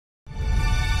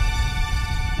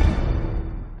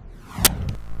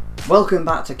Welcome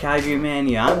back to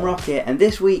Kaijumania. I'm Rocket, and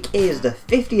this week is the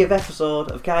 50th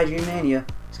episode of Kaijumania.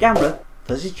 It's Gamera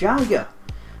versus Jiger.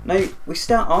 Now, we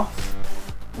start off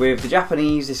with the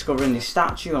Japanese discovering this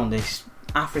statue on this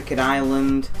African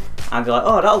island, and they're like,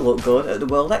 oh, that'll look good at the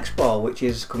World Expo, which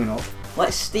is coming up.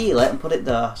 Let's steal it and put it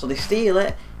there. So they steal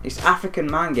it. This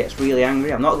African man gets really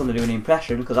angry. I'm not going to do an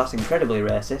impression because that's incredibly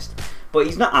racist, but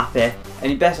he's not happy, and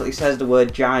he basically says the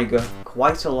word Jiger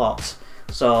quite a lot.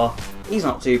 So he's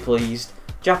not too pleased.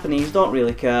 Japanese don't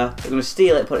really care. They're going to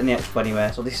steal it, put it in the expo anyway.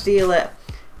 So they steal it,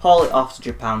 haul it off to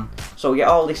Japan. So we get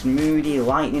all this moody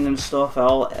lightning and stuff.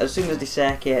 As soon as they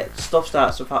take it, stuff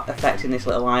starts affecting this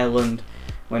little island.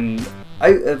 When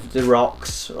out of the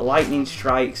rocks, lightning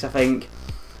strikes, I think,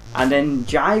 and then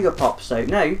Jiger pops out.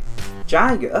 Now,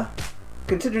 Jiger,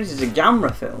 considering this is a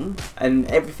Gamera film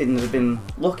and everything has been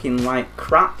looking like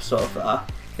crap so far,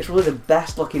 it's probably the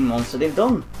best looking monster they've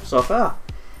done so far.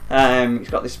 It's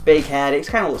got this big head. It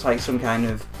kind of looks like some kind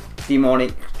of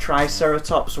demonic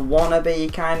Triceratops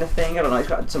wannabe kind of thing. I don't know, it's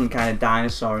got some kind of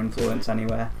dinosaur influence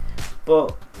anyway.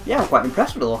 But yeah, I'm quite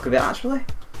impressed with the look of it actually.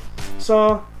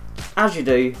 So, as you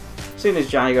do, as soon as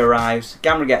Jiger arrives,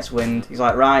 Gamera gets wind. He's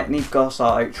like, right, I need to go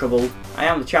sort out trouble. I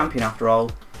am the champion after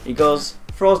all. He goes,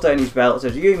 throws down his belt,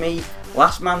 says, you, me,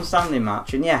 last man standing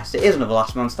match. And yes, it is another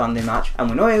last man standing match. And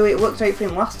we know how it worked out for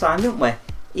him last time, didn't we?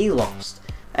 He lost.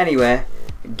 Anyway,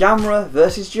 Gamera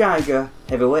versus Jiger,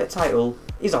 heavyweight title,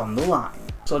 is on the line.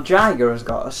 So Jiger has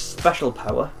got a special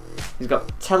power. He's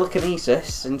got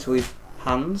telekinesis into his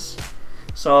hands.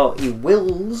 So he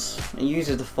wills, he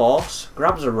uses the force,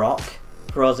 grabs a rock,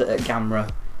 throws it at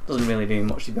Gamera. Doesn't really do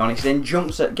much to be honest. Then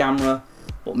jumps at Gamera,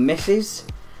 but misses.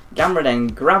 Gamera then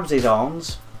grabs his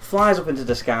arms, flies up into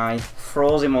the sky,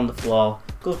 throws him on the floor,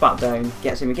 goes back down,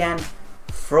 gets him again,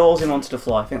 throws him onto the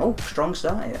floor. I think, oh, strong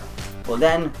start here. But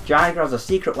then Jiger has a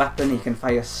secret weapon. He can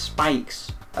fire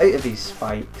spikes out of his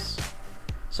spikes.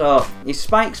 So his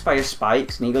spikes fire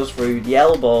spikes, and he goes through the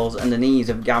elbows and the knees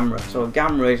of Gamera. So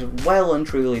Gamera is well and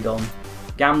truly done.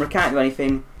 Gamera can't do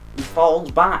anything. He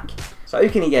falls back. So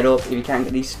how can he get up if he can't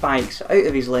get these spikes out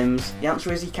of his limbs? The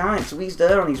answer is he can't. So he's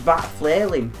there on his back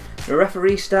flailing. The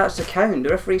referee starts to count. The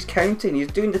referee's counting. He's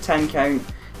doing the 10 count.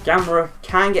 Gamera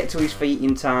can't get to his feet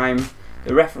in time.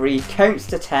 The referee counts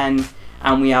to 10.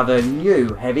 And we have a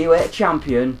new heavyweight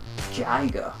champion,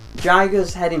 Jiger.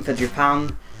 Jiger's heading for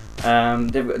Japan.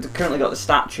 They've currently got the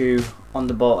statue on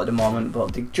the boat at the moment,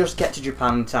 but they just get to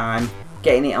Japan in time,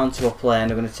 getting it onto a plane.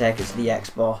 They're going to take it to the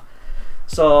expo.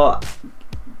 So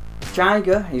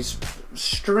Jiger is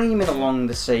streaming along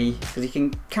the sea because he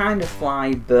can kind of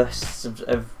fly bursts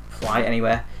of flight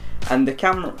anyway. And the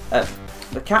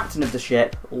captain of the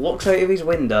ship looks out of his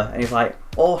window and he's like,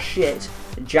 oh shit,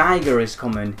 Jiger is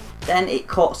coming. Then it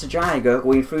cuts to Jiger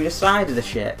going through the side of the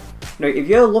ship. Now if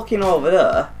you're looking over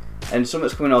there and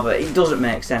something's coming over, it doesn't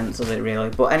make sense, does it really?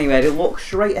 But anyway, they look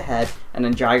straight ahead and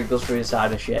then Jiger goes through the side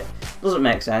of the ship. Doesn't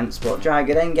make sense, but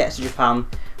Jiger then gets to Japan,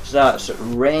 starts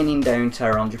raining down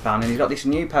terror on Japan, and he's got this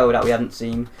new power that we haven't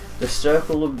seen, the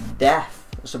Circle of Death,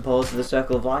 as opposed to the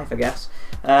Circle of Life, I guess.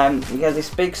 He has this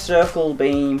big circle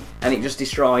beam and it just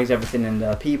destroys everything in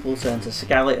there. People turn to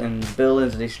skeletons,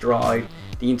 buildings are destroyed,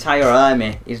 the entire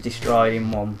army is destroyed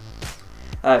in one.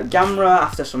 Gamera,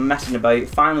 after some messing about,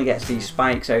 finally gets these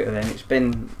spikes out of him. It's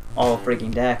been all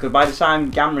frigging day, because by the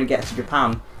time Gamera gets to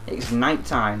Japan, it's night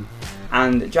time.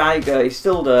 And Jiger is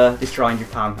still there destroying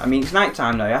Japan. I mean, it's night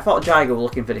time now. I thought Jiger was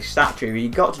looking for this statue. He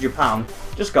got to Japan,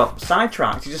 just got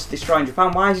sidetracked. He's just destroying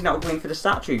Japan. Why is he not going for the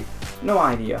statue? No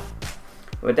idea.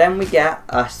 But then we get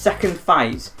a second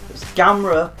fight. It's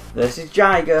Gamera versus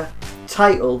Jiger.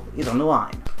 Title is on the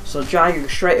line. So Jiger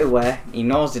straight away, he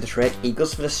knows the trick. He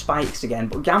goes for the spikes again.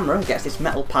 But Gamera gets this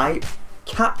metal pipe,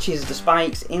 catches the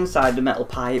spikes inside the metal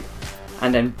pipe,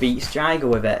 and then beats Jiger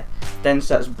with it. Then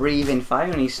starts breathing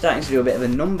fire and he's starting to do a bit of a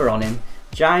number on him.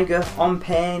 Jiger on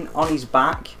pain, on his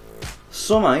back.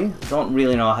 Somehow, don't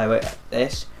really know how it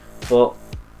is, but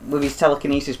with his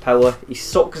telekinesis power, he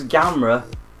sucks Gamera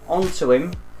onto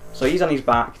him. So he's on his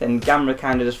back, then Gamera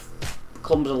kind of just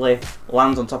clumsily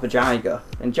lands on top of Jiger.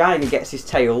 And Jiger gets his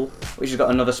tail, which has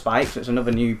got another spike, so it's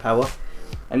another new power,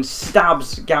 and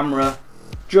stabs Gamera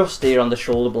just here on the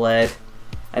shoulder blade.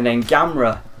 And then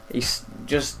Gamera, he's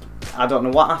just, I don't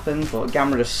know what happened, but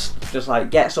Gamera just like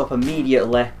gets up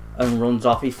immediately and runs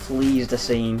off. He flees the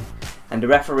scene, and the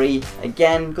referee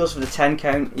again goes for the 10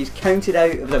 count. He's counted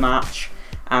out of the match,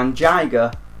 and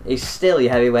Jiger is still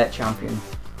your heavyweight champion.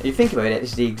 If you think about it,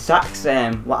 it's the exact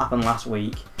same what happened last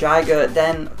week. Jiger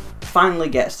then finally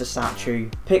gets the statue,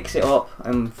 picks it up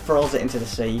and throws it into the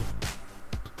sea,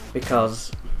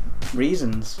 because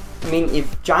reasons. I mean,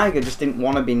 if Jiger just didn't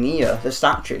want to be near the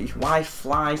statue, why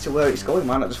fly to where it's going?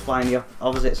 Why not just fly on the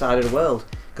opposite side of the world?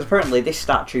 Because apparently this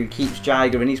statue keeps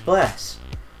Jiger in his place.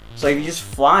 So if you just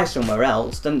fly somewhere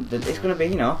else, then it's going to be,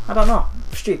 you know, I don't know,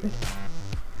 stupid.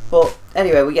 But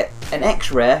anyway, we get an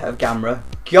X-ray of Gamera.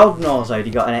 God knows how he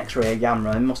got an X-ray of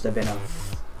Gamera. It must have been a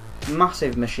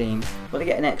massive machine. But they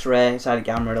get an X-ray inside of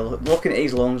Gamera, looking at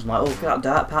his lungs, and like, oh, look at that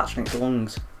dark patch next to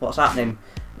lungs. What's happening?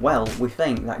 Well, we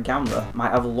think that Gamera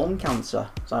might have lung cancer.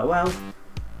 It's like, well,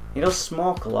 he does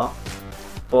smoke a lot,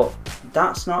 but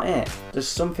that's not it. There's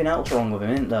something else wrong with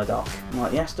him, isn't there, Doc? I'm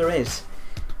like, yes, there is.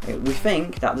 We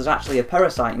think that there's actually a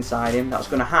parasite inside him that's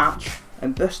going to hatch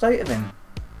and burst out of him.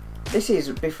 This is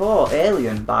before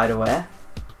Alien, by the way.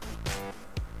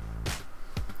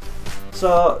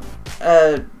 So,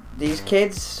 these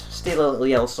kids steal a little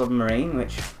yellow submarine,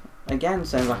 which again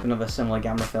sounds like another similar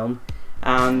Gamera film,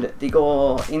 and they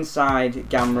go inside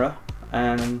Gamera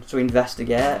to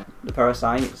investigate the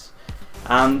parasites.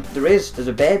 And there's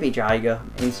a baby Jiger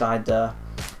inside there,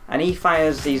 and he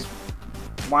fires these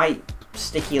white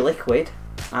sticky liquid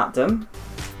at them.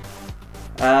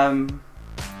 Then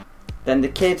the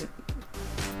kid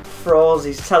throws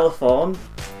his telephone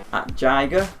at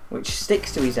Jiger, which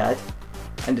sticks to his head,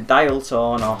 and the dial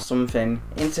tone or something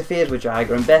interferes with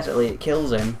Jiger, and basically it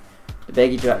kills him. The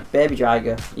baby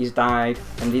Jiger, he's died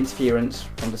from the interference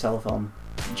from the telephone.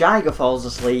 Jiger falls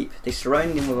asleep. They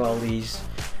surround him with all these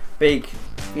big,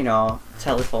 you know,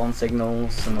 telephone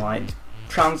signals and like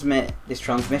transmit this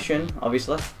transmission,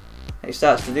 obviously. It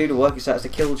starts to do the work, it starts to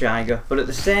kill Jiger, but at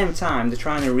the same time they're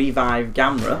trying to revive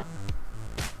Gamera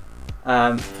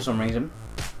for some reason.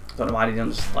 I don't know why they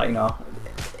didn't just, like, you know.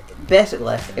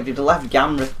 Basically, if they'd left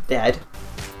Gamera dead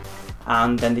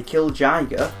and then they killed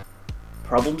Jiger,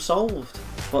 problem solved.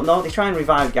 But no, they try and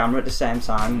revive Gamera at the same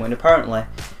time, when apparently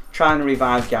trying to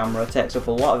revive Gamera takes up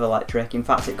a lot of electric. In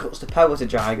fact, it cuts the power to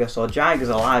Jiger, so Jiger's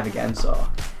alive again, so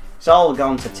it's all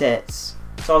gone to tits.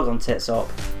 It's all gone tits up.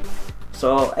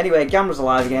 So anyway, Gamera's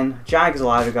alive again, Jiger's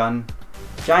alive again,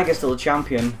 Jiger's still a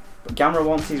champion, but Gamera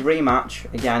wants his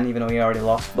rematch again, even though he already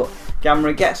lost. But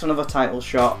Gamera gets another title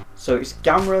shot, so it's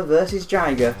Gamera versus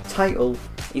Jiger. Title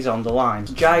is on the line.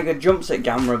 So Jiger jumps at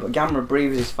Gamera, but Gamera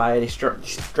breathes his fire,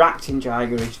 distracting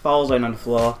Jiger. He falls down on the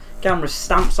floor. Gamera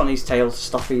stamps on his tail to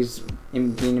stop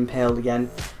him being impaled again.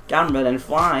 Gamera then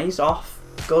flies off,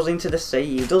 goes into the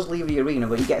sea. He does leave the arena,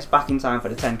 but he gets back in time for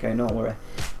the 10 count, don't worry.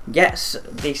 Gets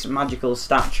this magical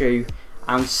statue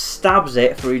and stabs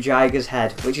it through Jiger's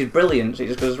head, which is brilliant. So it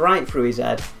just goes right through his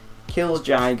head, kills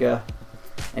Jiger,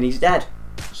 and he's dead.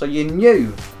 So your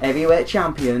new heavyweight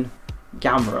champion,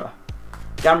 Gamera.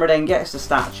 Gamera then gets the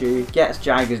statue, gets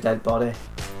Jiger's dead body,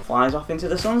 flies off into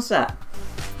the sunset.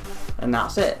 And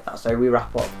that's it. That's how we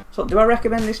wrap up. So do I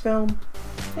recommend this film?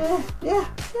 Yeah.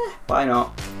 Why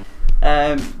not?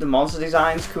 The monster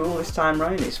design's cool this time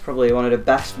round. It's probably one of the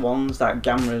best ones that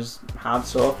Gamera's had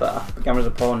so far. Gamera's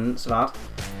opponents have had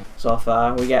so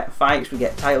far. We get fights, we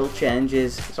get title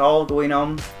changes. It's all going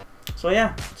on. So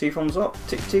yeah, 2 thumbs up.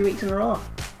 2 weeks in a row.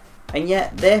 And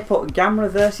yet they put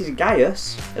Gamera vs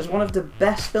Gaius as one of the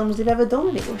best films they've ever done,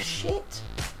 and it was shit.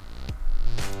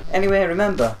 Anyway,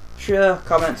 remember, share,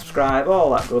 comment, subscribe,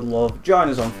 all that good love. Join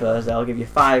us on Thursday. I'll give you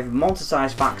 5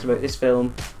 monster-sized facts about this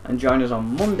film, and join us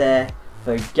on Monday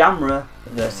for Gamera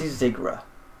vs Jiger.